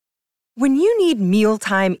When you need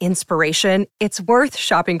mealtime inspiration, it's worth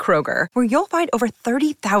shopping Kroger, where you'll find over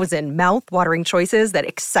 30,000 mouth-watering choices that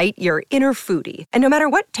excite your inner foodie. And no matter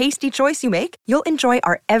what tasty choice you make, you'll enjoy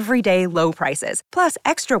our everyday low prices, plus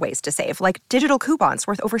extra ways to save, like digital coupons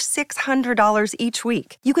worth over $600 each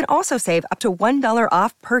week. You can also save up to $1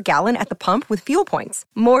 off per gallon at the pump with fuel points.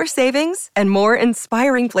 More savings and more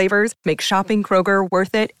inspiring flavors make shopping Kroger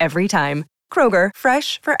worth it every time. Kroger,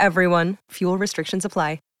 fresh for everyone. Fuel restrictions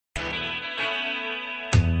apply.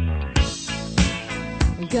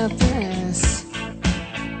 Got this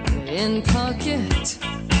in pocket,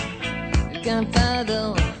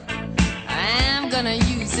 gunpowder, I'm gonna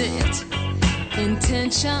use it.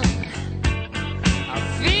 Intention, I'm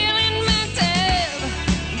feeling mental,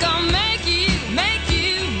 gonna make you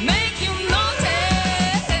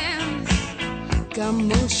notice. Got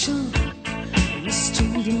motion,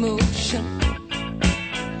 restrained emotion,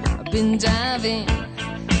 I've been diving,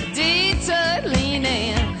 detour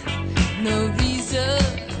leaning, no reason.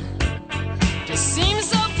 Just seems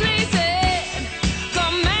so pleasing.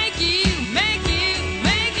 Gonna make you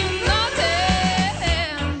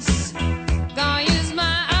notice. Gonna use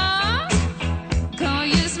my arms, gonna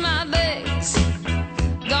use my legs,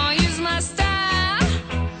 gonna use my style,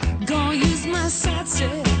 gonna use my side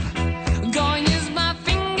step, gonna use my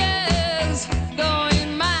fingers, gonna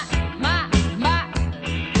use my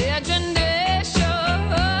imagination.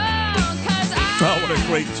 Oh, what a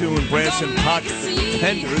great tune, Brass and Pocket, the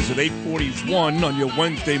Pretenders at 8:41 on your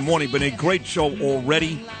Wednesday morning. Been a great show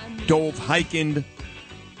already. Dove Hykind,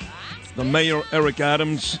 the mayor, Eric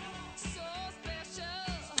Adams.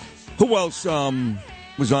 Who else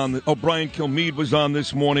was on? Brian Kilmeade was on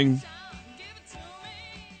this morning.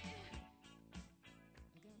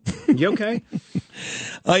 You okay?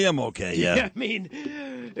 I am okay, yeah. I mean,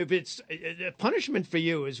 if it's punishment for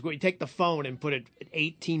you is we take the phone and put it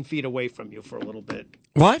 18 feet away from you for a little bit.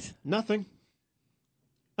 What? Nothing.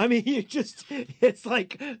 I mean, it's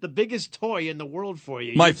like the biggest toy in the world for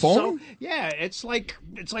you. My phone? Yeah, it's like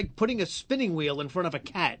putting a spinning wheel in front of a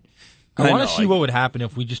cat. I want to see what would happen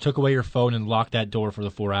if we just took away your phone and locked that door for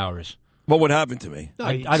the 4 hours. What would happen to me?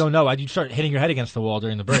 I don't know. You'd start hitting your head against the wall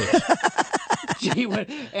during the break.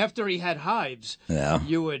 After he had hives,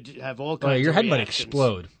 you would have all kinds of your head reactions. might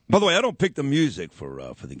explode. By the way, I don't pick the music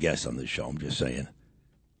for the guests on this show. I'm just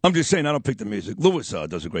saying I don't pick the music. Lewis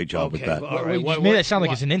does a great job with that. All right. You made that sound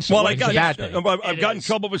like it's an insult. Well, I've gotten in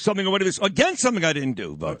trouble with something already. Again, something I didn't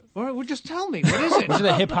do. But all right, well, just tell me. What is it? Was it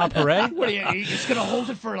a hip hop hooray? What are you just going to hold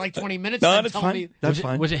it for like 20 minutes? No, and that's tell fine. Me? That's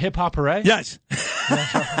fine. Was it hip hop hooray? Yes.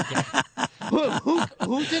 Who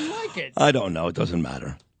didn't like it? I don't know. It doesn't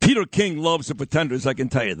matter. Peter King loves the Pretenders, I can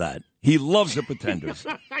tell you that. He loves the Pretenders.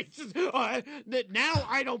 Now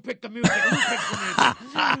I don't pick the music. Who picks the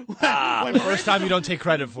music? First time you don't take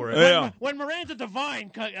credit for it. When Miranda Devine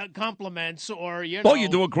compliments or, Oh, you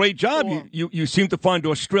do a great job. You seem to find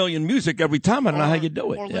Australian music every time. I don't know how you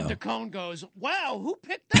do it. Or Linda Cohn goes, wow, who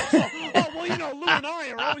picked that song? Lou and I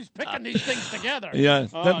are always picking these things together. Yeah,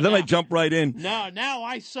 then I jump right in. No, now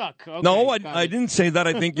I suck. Okay, no, I didn't say that.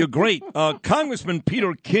 I think you're great. Congressman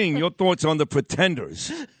Peter King, your thoughts on the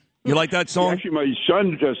Pretenders? You like that song? Actually, my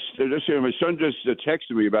son just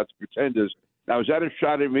texted me about the Pretenders. Now, is that a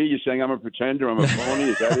shot at me? You're saying I'm a pretender? I'm a phony?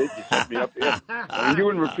 Is that it? You set me up here? And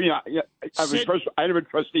you and Rafina, I never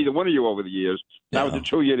trust either one of you over the years. Now with the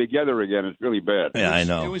two of you together again, it's really bad. Yeah, I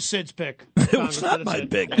know. It was Sid's pick. It was not my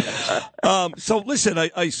pick. So, listen,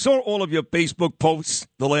 I saw all of your Facebook posts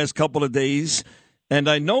the last couple of days, and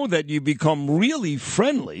I know that you become really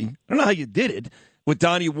friendly. I don't know how you did it with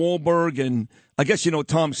Donnie Wahlberg, and I guess you know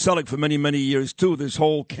Tom Selleck for many, many years, too, this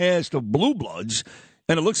whole cast of Blue Bloods.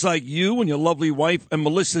 And it looks like you and your lovely wife and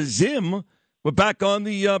Melissa Zim were back on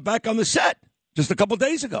the set just a couple of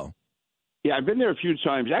days ago. Yeah, I've been there a few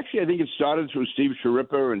times. Actually, I think it started through Steve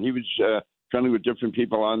Sharippa, and he was friendly with different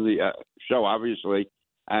people on the show, obviously.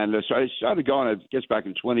 And so I started going, I guess, back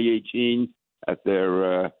in 2018 at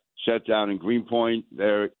their set down in Greenpoint.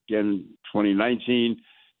 There again, 2019.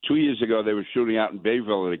 2 years ago, they were shooting out in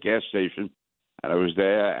Bayville at a gas station. And I was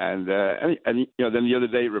there, and then the other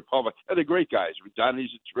day, Republic. They're great guys. Donnie's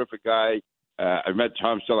a terrific guy. I've met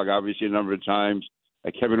Tom Selleck, obviously, a number of times.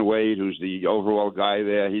 Kevin Wade, who's the overall guy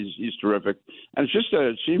there, he's terrific. And it's just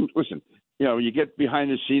listen, you get behind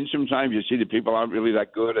the scenes sometimes, you see that people aren't really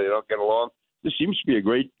that good, they don't get along. this seems to be a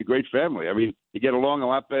great family. I mean, you get along a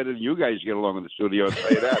lot better than you guys get along in the studio. I'll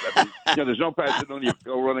tell you that. I mean, there's no Pasadena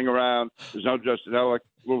Phil running around. There's no Justin Ellick.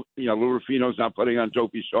 Lou Rufino's not putting on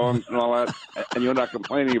dopey songs and all that, and you're not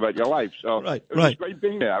complaining about your life. So it was great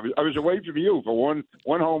being there. I was away from you for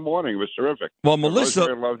one whole morning. It was terrific. Well,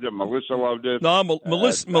 Melissa loved it. Melissa loved it. No,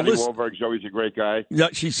 Melissa Wahlberg's always a great guy. Yeah,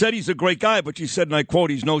 she said he's a great guy, but she said, and I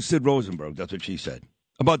quote, he's no Sid Rosenberg. That's what she said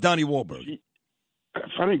about Donnie Wahlberg.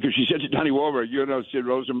 Funny, because she said to Donnie Wahlberg, "You know Sid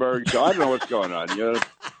Rosenberg," so I don't know what's going on.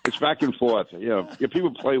 It's back and forth.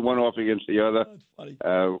 People play one off against the other. That's funny.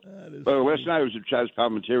 But last night I was at Chaz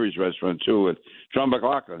Palminteri's restaurant too with John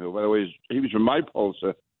McLaughlin, who, by the way, he was from my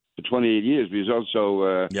pollster for 28 years, but he's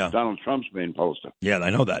also Donald Trump's main pollster. Yeah,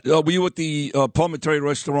 I know that. Were you at the Palminteri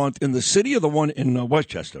restaurant in the city or the one in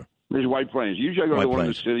Westchester? There's White Plains. Usually I go to the one in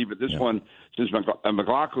the city, but this one, since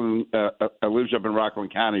McLaughlin lives up in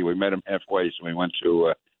Rockland County, we met him halfway, so we went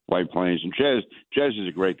to White Plains. And Chaz is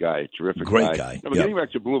a great guy, terrific guy. No, but getting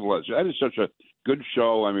back to Blue Bloods, that is such a good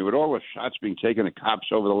show. I mean, with all the shots being taken at cops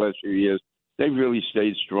over the last few years, they've really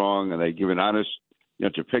stayed strong, and they give an honest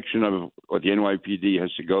depiction of what the NYPD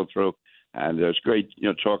has to go through. And it's great,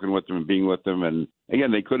 talking with them and being with them. And,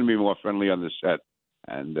 again, they couldn't be more friendly on the set.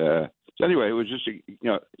 And so anyway, it was just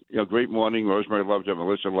a great morning. Rosemary loved it.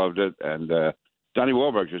 Melissa loved it. And Donnie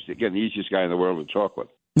Wahlberg, just, again, the easiest guy in the world to talk with.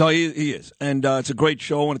 No, he is. And it's a great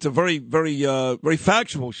show, and it's a very, very, very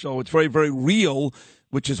factual show. It's very, very real,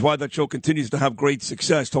 which is why that show continues to have great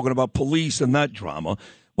success, talking about police and that drama.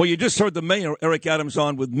 Well, you just heard the mayor, Eric Adams,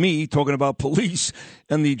 on with me talking about police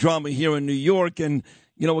and the drama here in New York. And,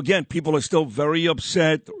 again, people are still very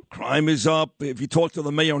upset. Crime is up. If you talk to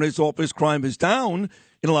the mayor in his office, crime is down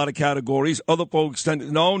in a lot of categories. Other folks tend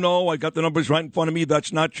to, no, I got the numbers right in front of me.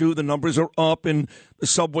 That's not true. The numbers are up, and the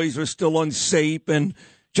subways are still unsafe. And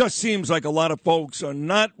just seems like a lot of folks are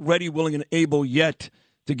not ready, willing, and able yet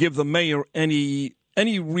to give the mayor any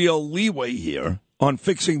real leeway here on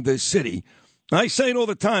fixing this city. I say it all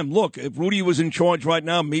the time. Look, if Rudy was in charge right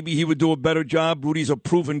now, maybe he would do a better job. Rudy's a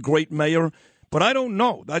proven great mayor. But I don't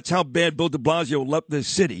know. That's how bad Bill de Blasio left this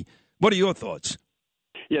city. What are your thoughts?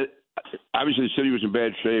 Yeah, obviously the city was in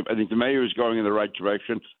bad shape. I think the mayor is going in the right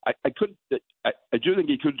direction. I do think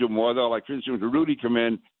he could do more, though. Like, for instance, when Rudy came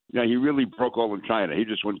in, he really broke all in China. He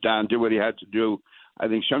just went down, did what he had to do. I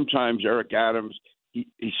think sometimes Eric Adams, he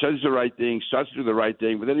says the right thing, starts to do the right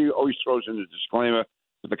thing, but then he always throws in a disclaimer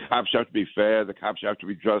that the cops have to be fair, the cops have to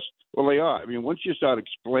be just. Well, they are. I mean, once you start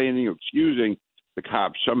explaining or excusing the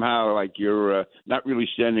cops, somehow like you're not really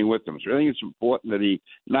standing with them. So I think it's important that he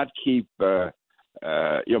not keep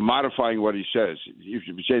modifying what he says. You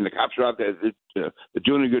should be saying the cops are out there, they're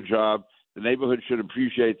doing a good job. The neighborhood should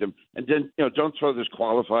appreciate them. And then, don't throw this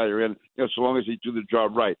qualifier in, so long as they do the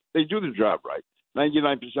job right. They do the job right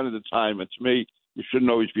 99% of the time. And to me, you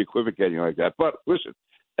shouldn't always be equivocating like that. But listen,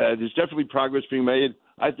 there's definitely progress being made.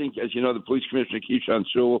 I think, as you know, the police commissioner, Keechant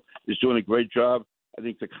Sewell, is doing a great job. I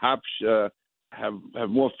think the cops have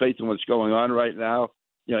more faith in what's going on right now,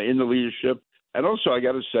 in the leadership. And also, I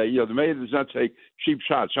got to say, the mayor does not take cheap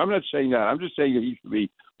shots. I'm not saying that. I'm just saying that he should be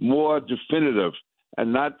more definitive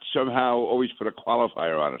and not somehow always put a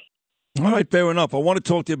qualifier on it. All right, fair enough. I want to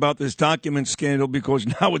talk to you about this document scandal because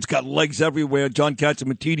now it's got legs everywhere. John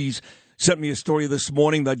Catsimatidis sent me a story this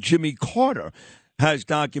morning that Jimmy Carter has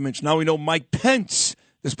documents. Now we know Mike Pence,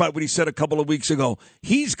 despite what he said a couple of weeks ago,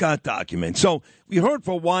 he's got documents. So we heard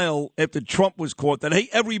for a while after Trump was caught that, hey,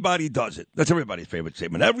 everybody does it. That's everybody's favorite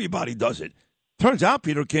statement. Everybody does it. Turns out,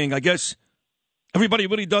 Peter King, I guess everybody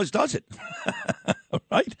really does it.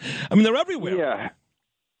 Right? I mean, they're everywhere. Yeah.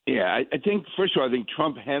 Yeah, I think, first of all, I think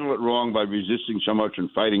Trump handled it wrong by resisting so much and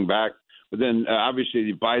fighting back. But then, obviously,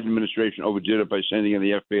 the Biden administration overdid it by sending in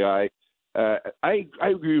the FBI. I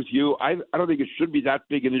agree with you. I don't think it should be that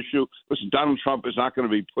big an issue. Listen, Donald Trump is not going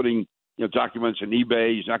to be putting documents on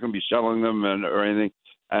eBay. He's not going to be selling them or anything.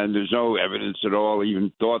 And there's no evidence at all,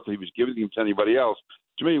 even thought that he was giving them to anybody else.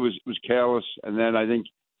 To me, it was careless. And then I think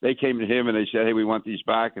they came to him and they said, hey, we want these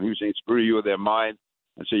back. And he was saying, screw you, they're mine.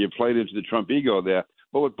 And so you played into the Trump ego there.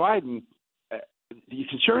 But with Biden, the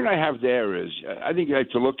concern I have there is I think you have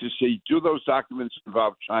to look to see, do those documents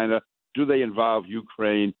involve China? Do they involve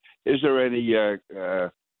Ukraine? Is there any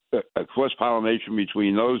cross-pollination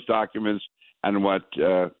between those documents and what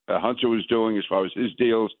Hunter was doing as far as his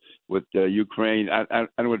deals with Ukraine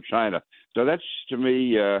and with China? So that's, to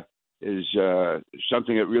me, is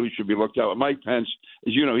something that really should be looked at. Mike Pence,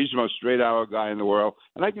 as you know, he's the most straight-hour guy in the world.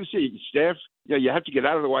 And I can see staff, you have to get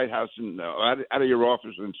out of the White House and out of your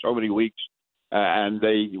office in so many weeks. And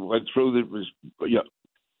they went through it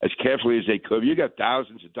as carefully as they could. You got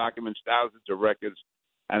thousands of documents, thousands of records.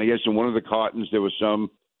 And I guess in one of the cartons there was some,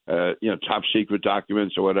 top secret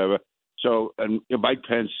documents or whatever. So, and Mike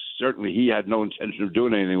Pence, certainly he had no intention of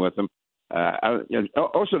doing anything with them.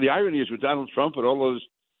 Also, the irony is with Donald Trump and all those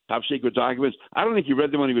top secret documents, I don't think he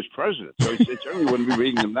read them when he was president, so he certainly wouldn't be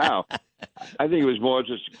reading them now. I think it was more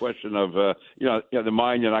just a question of, the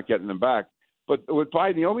mind, you're not getting them back. But with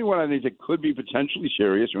Biden, the only one I think that could be potentially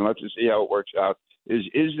serious, and we'll have to see how it works out,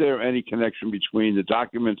 is there any connection between the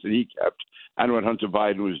documents that he kept and what Hunter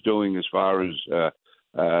Biden was doing as far as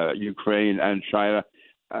Ukraine and China?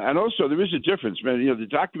 And also, there is a difference. Man, the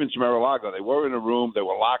documents in Mar-a-Lago, they were in a room, they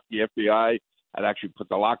were locked. The FBI had actually put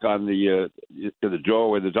the lock on the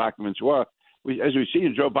door where the documents were. As we see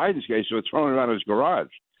in Joe Biden's case, they were thrown around his garage.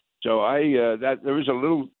 So that there is a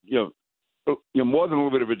little, more than a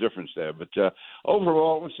little bit of a difference there. But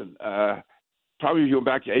overall, listen, probably if you go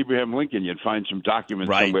back to Abraham Lincoln, you'd find some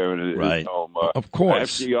documents somewhere in his home. Of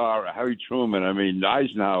course. FDR, Harry Truman,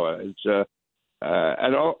 Eisenhower. It's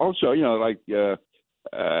and also,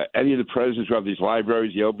 any of the presidents who have these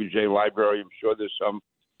libraries, the LBJ library, I'm sure there's some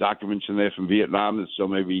documents in there from Vietnam that still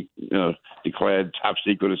may be, declared top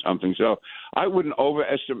secret or something. So I wouldn't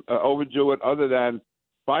overdo it, other than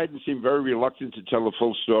Biden seemed very reluctant to tell the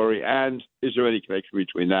full story. And is there any connection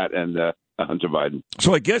between that and Hunter Biden?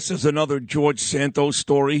 So I guess there's another George Santos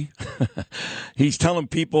story. He's telling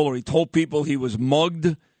people, or he told people, he was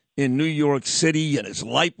mugged in New York City and his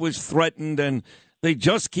life was threatened, and they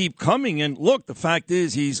just keep coming. And look, the fact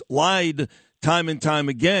is he's lied time and time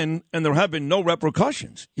again, and there have been no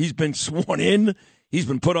repercussions. He's been sworn in. He's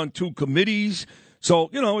been put on 2 committees.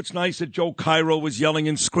 So, it's nice that Joe Cairo was yelling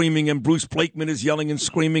and screaming, and Bruce Blakeman is yelling and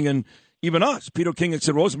screaming, and even us, Peter King and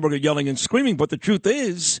Sid Rosenberg, are yelling and screaming. But the truth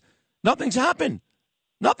is, nothing's happened.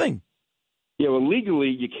 Nothing. Yeah, well, legally,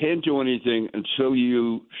 you can't do anything until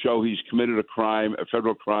you show he's committed a crime, a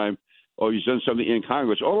federal crime, or he's done something in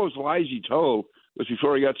Congress. All those lies he told was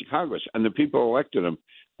before he got to Congress, and the people elected him.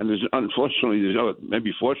 And fortunately,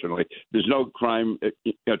 there's no crime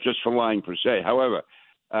just for lying per se. However,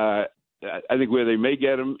 I think where they may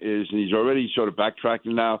get him is, and he's already sort of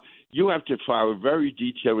backtracking now, you have to file very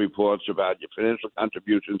detailed reports about your financial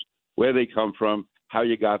contributions, where they come from, how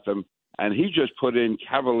you got them. And he just put in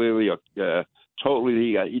cavalierly,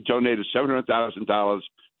 he donated $700,000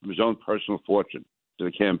 from his own personal fortune to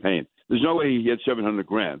the campaign. There's no way he had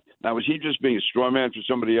 $700,000. Now, was he just being a straw man for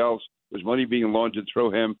somebody else? Was money being laundered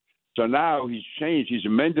through him? So now he's changed. He's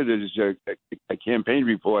amended his a campaign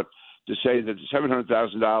report to say that the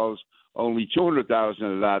 $700,000, only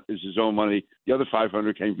 $200,000 of that is his own money. The other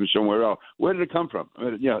 $500,000 came from somewhere else. Where did it come from?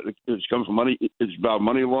 It's come from money. It's about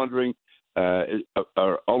money laundering.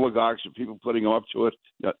 Oligarchs or people putting them up to it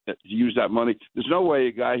to use that money. There's no way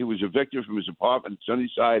a guy who was evicted from his apartment in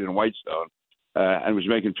Sunnyside and Whitestone and was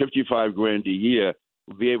making $55,000 a year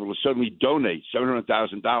would be able to suddenly donate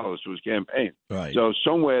 $700,000 to his campaign. Right. So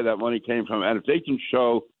somewhere that money came from, and if they can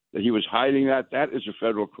show that he was hiding that is a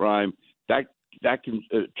federal crime. That can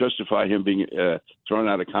justify him being thrown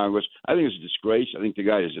out of Congress. I think it's a disgrace. I think the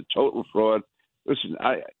guy is a total fraud. Listen,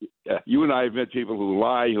 you and I have met people who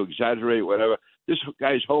lie, who exaggerate, whatever. This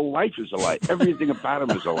guy's whole life is a lie. Everything about him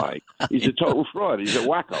is a lie. He's a total fraud. He's a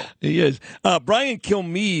wacko. He is. Brian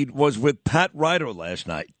Kilmeade was with Pat Ryder last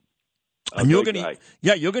night. And you're going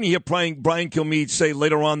to hear Brian Kilmeade say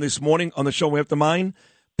later on this morning on the show After Mine,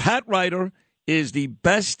 Pat Ryder is the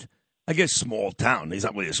best, I guess, small town. He's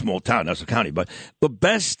not really a small town, that's a county, but the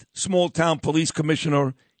best small town police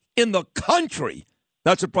commissioner in the country.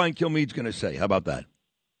 That's what Brian Kilmeade's going to say. How about that?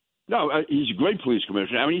 No, he's a great police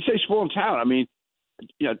commissioner. I mean, you say small town. I mean,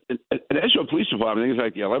 an Edgewater Police Department, I think it's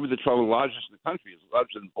like the 11th or 12th largest in the country. It's larger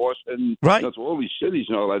than Boston. Right. It's all these cities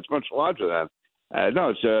and all that. It's much larger than that. No,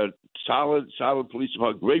 it's a solid police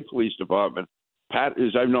department, great police department.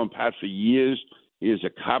 I've known Pat for years. He is a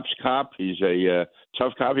cop's cop. He's a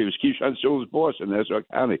tough cop. He was Keyshawn Sewell's boss in Nassau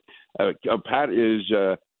County. Pat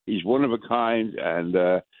he's one of a kind, and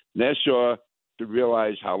Nassau should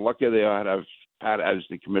realize how lucky they are to have Pat as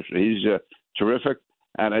the commissioner. He's terrific.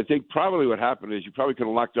 And I think probably what happened is you probably could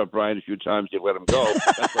have locked up Brian a few times. You let him go.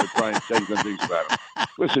 That's why Brian's saying good things about him.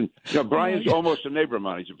 Listen, Brian's almost a neighbor of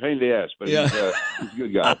mine. He's a pain in the ass, but he's a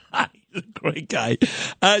good guy. He's a great guy.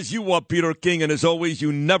 As you are, Peter King. And as always,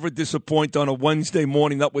 you never disappoint on a Wednesday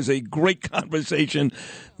morning. That was a great conversation.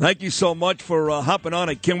 Thank you so much for hopping on.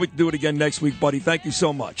 I can't wait to do it again next week, buddy. Thank you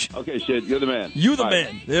so much. Okay, Sid. You're the man. You the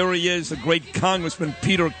man. There he is, the great Congressman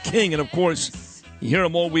Peter King. And, of course, you hear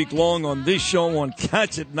him all week long on this show, on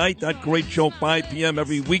Cats at Night, that great show, 5 p.m.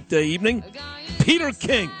 every weekday evening. Peter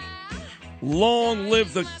King. Long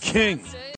live the king.